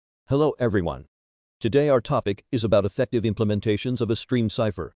Hello everyone. Today our topic is about effective implementations of a stream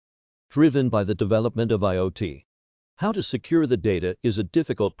cipher, driven by the development of IoT. How to secure the data is a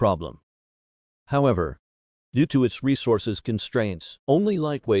difficult problem. However, due to its resources constraints, only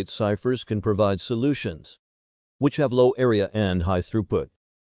lightweight ciphers can provide solutions, which have low area and high throughput,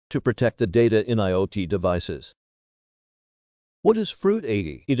 to protect the data in IoT devices. What is Fruit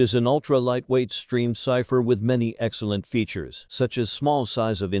 80? It is an ultra-lightweight stream cipher with many excellent features, such as small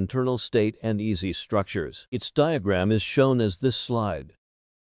size of internal state and easy structures. Its diagram is shown as this slide.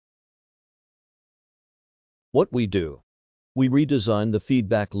 What we do? We redesign the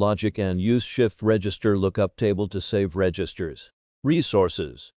feedback logic and use shift register lookup table to save registers.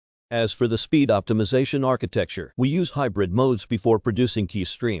 Resources. As for the speed optimization architecture, we use hybrid modes before producing key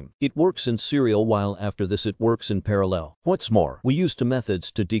stream. It works in serial while after this it works in parallel. What's more, we use two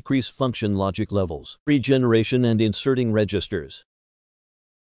methods to decrease function logic levels: regeneration and inserting registers.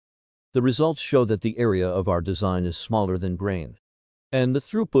 The results show that the area of our design is smaller than grain, and the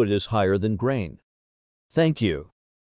throughput is higher than grain. Thank you.